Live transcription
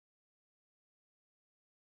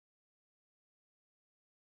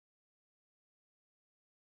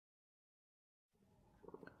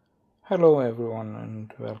Hello everyone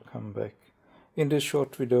and welcome back. In this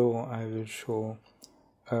short video I will show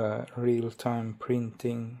real-time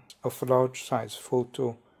printing of a large size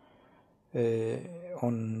photo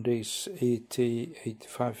on this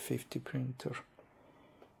ET-8550 printer.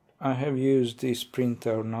 I have used this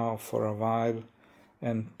printer now for a while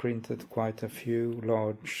and printed quite a few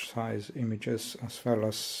large size images as well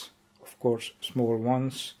as, of course, small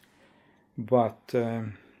ones, but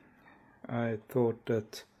I thought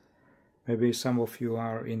that maybe some of you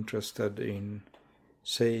are interested in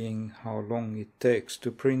saying how long it takes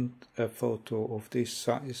to print a photo of this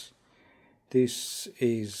size. This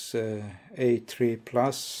is A3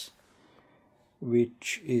 Plus,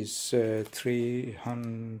 which is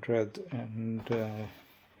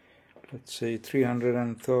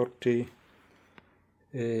 330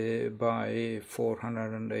 by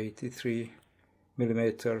 483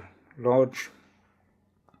 millimeter large,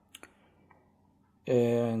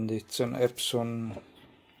 and it's an Epson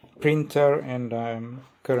printer, and I'm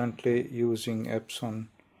currently using Epson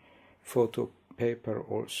photo paper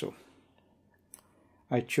also.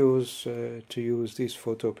 I choose to use this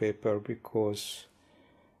photo paper because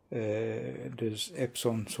this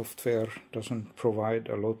Epson software doesn't provide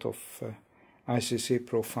a lot of ICC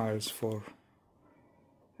profiles for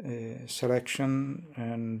selection,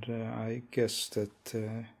 and I guess that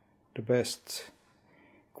the best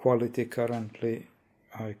quality currently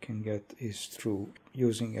I can get is through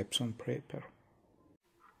using Epson paper.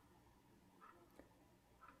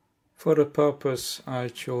 For the purpose I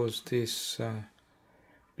chose this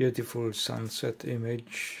beautiful sunset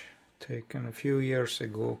image taken a few years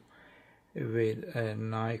ago with a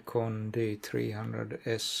Nikon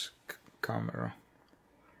D300S camera.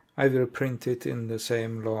 I will print it in the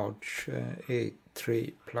same large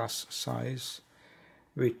A3 Plus size,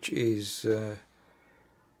 which is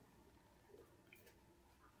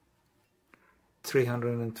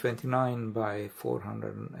 329 by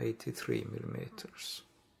 483 millimeters.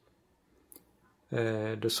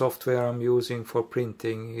 The software I'm using for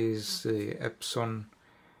printing is the Epson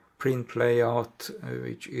Print Layout,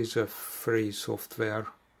 which is a free software.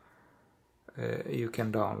 You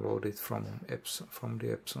can download it from the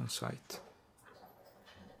Epson site.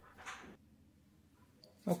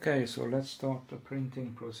 Okay, so let's start the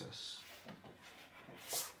printing process.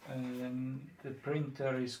 The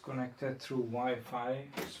printer is connected through Wi-Fi,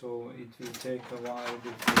 so it will take a while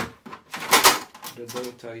before the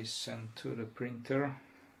data is sent to the printer,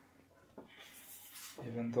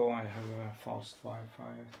 even though I have a fast Wi-Fi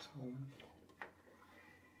at home.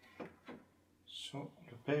 So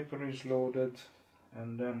the paper is loaded,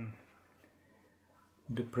 and then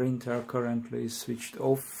the printer currently is switched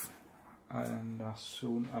off, and as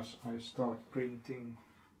soon as I start printing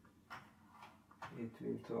it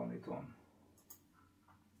will turn it on.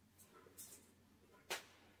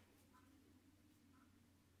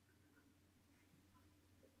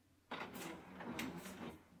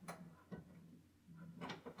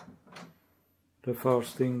 The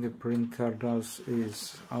first thing the printer does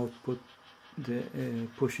is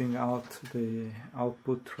pushing out the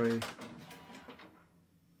output tray,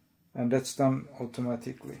 and that's done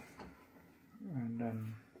automatically. And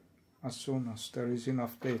then as soon as there is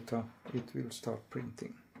enough data, it will start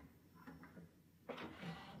printing.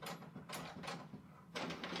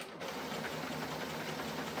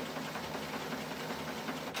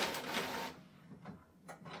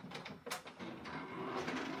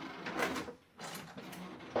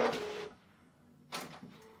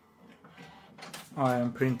 I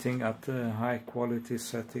am printing at a high quality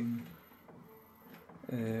setting.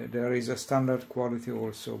 There is a standard quality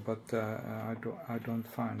also, but I don't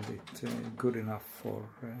find it good enough for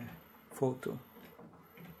photo.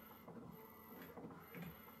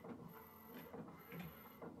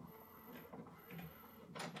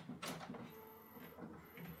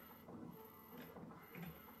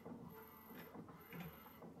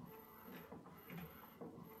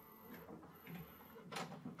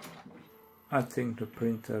 I think the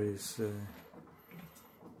printer is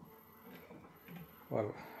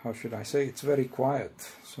well, how should I say, it's very quiet,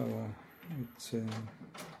 so it's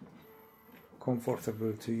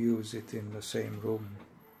comfortable to use it in the same room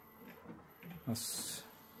as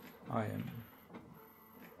I am.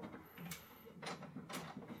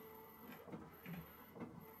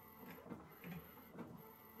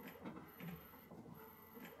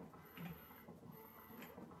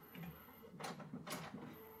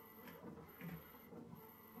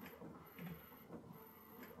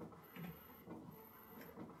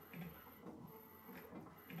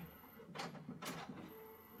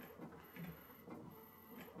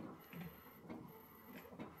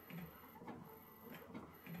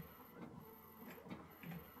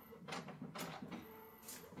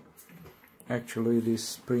 Actually,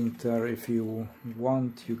 this printer, if you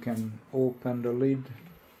want, you can open the lid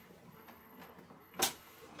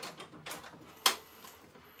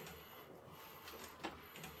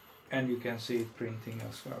and you can see it printing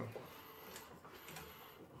as well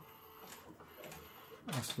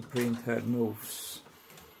as the printer moves.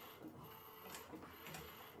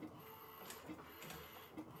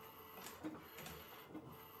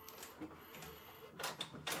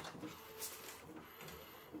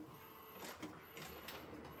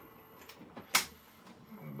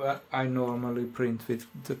 But I normally print with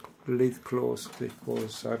the lid closed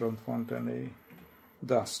because I don't want any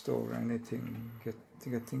dust or anything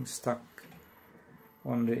getting stuck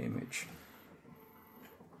on the image.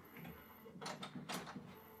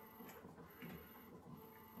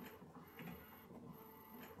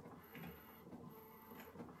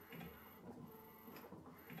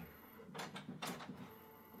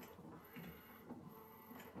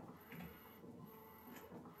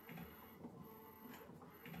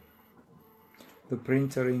 The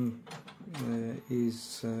printer ink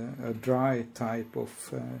is a dry type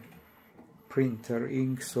of printer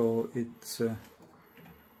ink, so it's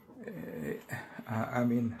I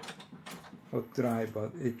mean, not dry,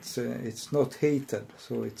 but it's not heated,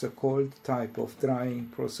 so it's a cold type of drying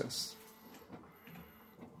process,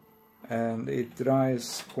 and it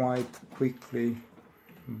dries quite quickly,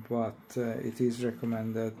 but it is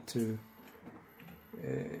recommended to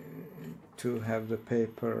have the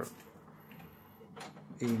paper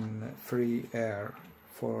in free air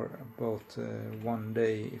for about 1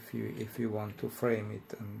 day if you want to frame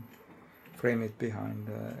it and frame it behind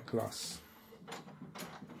glass.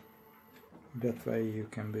 That way you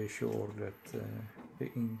can be sure that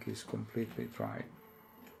the ink is completely dry.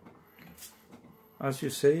 As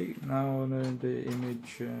you see, now the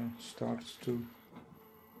image starts to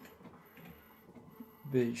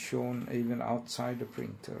be shown even outside the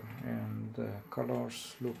printer, and the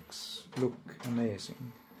colors look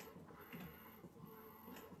amazing.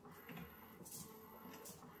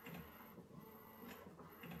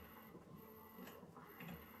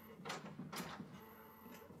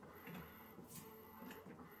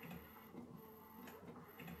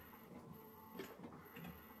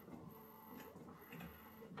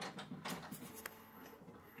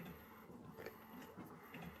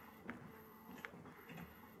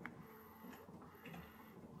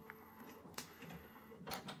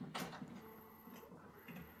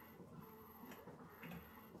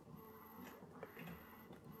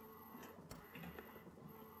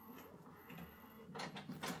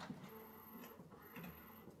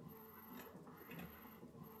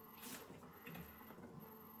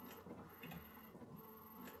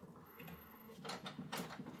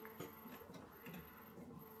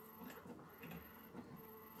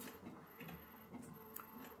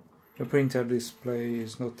 The printer display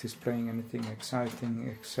is not displaying anything exciting,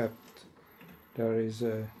 except there is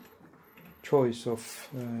a choice of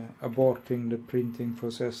aborting the printing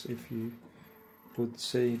process if you would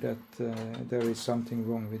say that there is something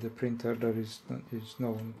wrong with the printer. There is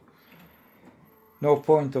no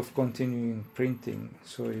point of continuing printing,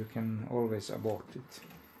 so you can always abort it.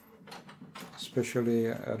 Especially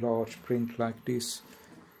a large print like this,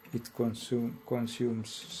 it consumes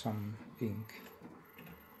some ink.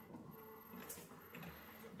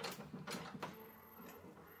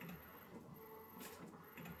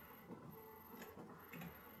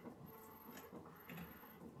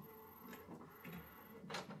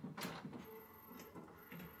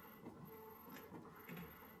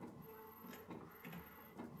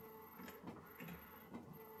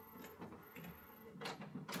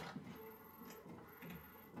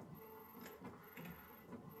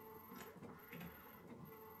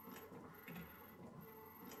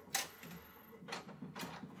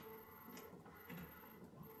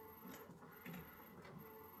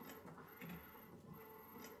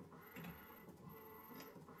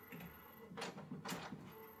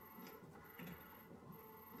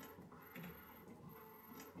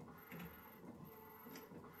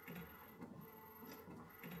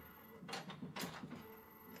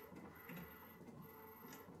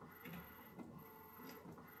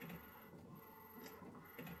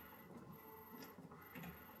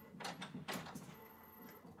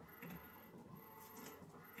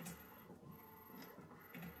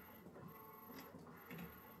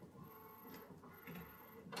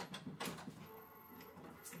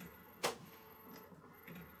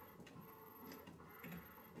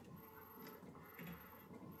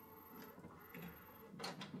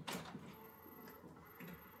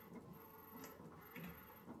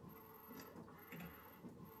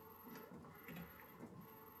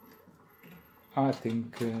 I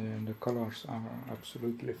think the colors are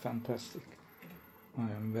absolutely fantastic. I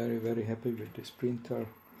am very happy with this printer,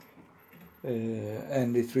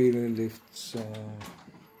 and it really lifts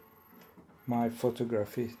my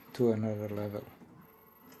photography to another level.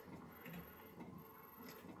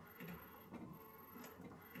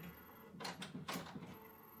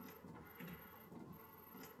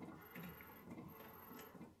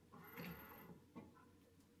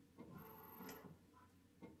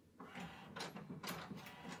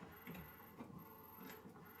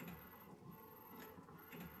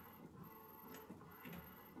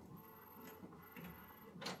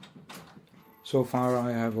 So far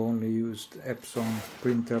I have only used Epson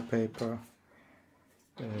printer paper,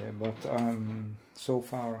 but I'm so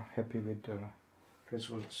far happy with the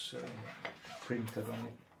results printed on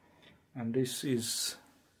it. And this is,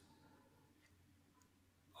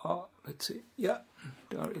 let's see, yeah,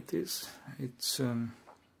 there it is.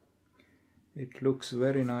 It looks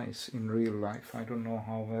very nice in real life. I don't know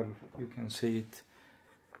how well you can see it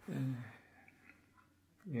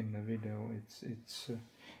in the video.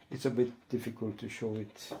 It's a bit difficult to show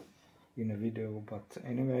it in a video, but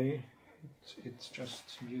anyway, it's just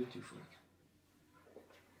beautiful.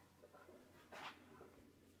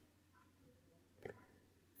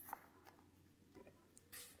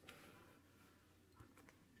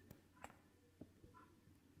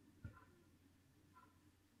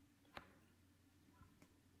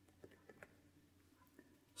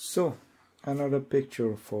 So, another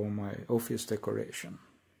picture for my office decoration.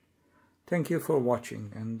 Thank you for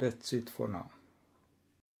watching, and that's it for now.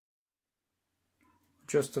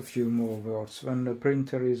 Just a few more words. When the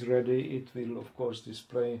printer is ready, it will of course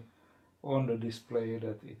display on the display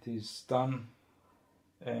that it is done,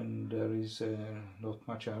 and there is not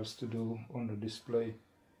much else to do on the display.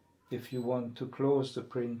 If you want to close the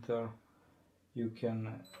printer, you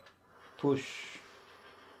can push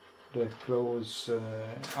the close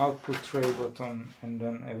output tray button, and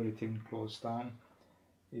then everything closes down.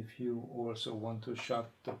 If you also want to shut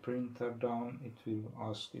the printer down, it will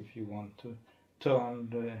ask if you want to turn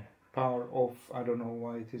the power off. I don't know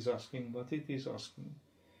why it is asking, but it is asking.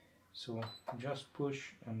 So just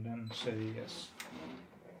push and then say yes,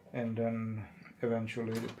 and then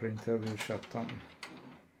eventually the printer will shut down.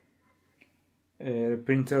 The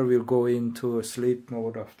printer will go into a sleep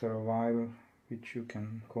mode after a while, which you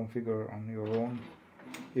can configure on your own.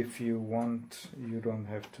 If you want, you don't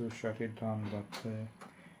have to shut it down, but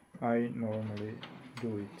I normally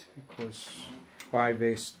do it because I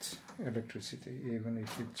waste electricity. Even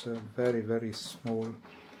if it's a very small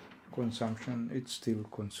consumption, it still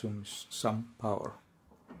consumes some power.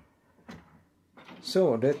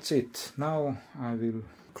 So that's it. Now I will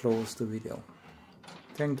close the video.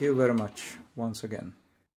 Thank you very much once again.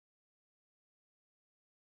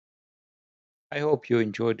 I hope you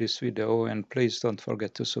enjoyed this video, and please don't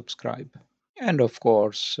forget to subscribe. And of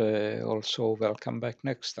course, also welcome back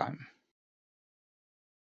next time.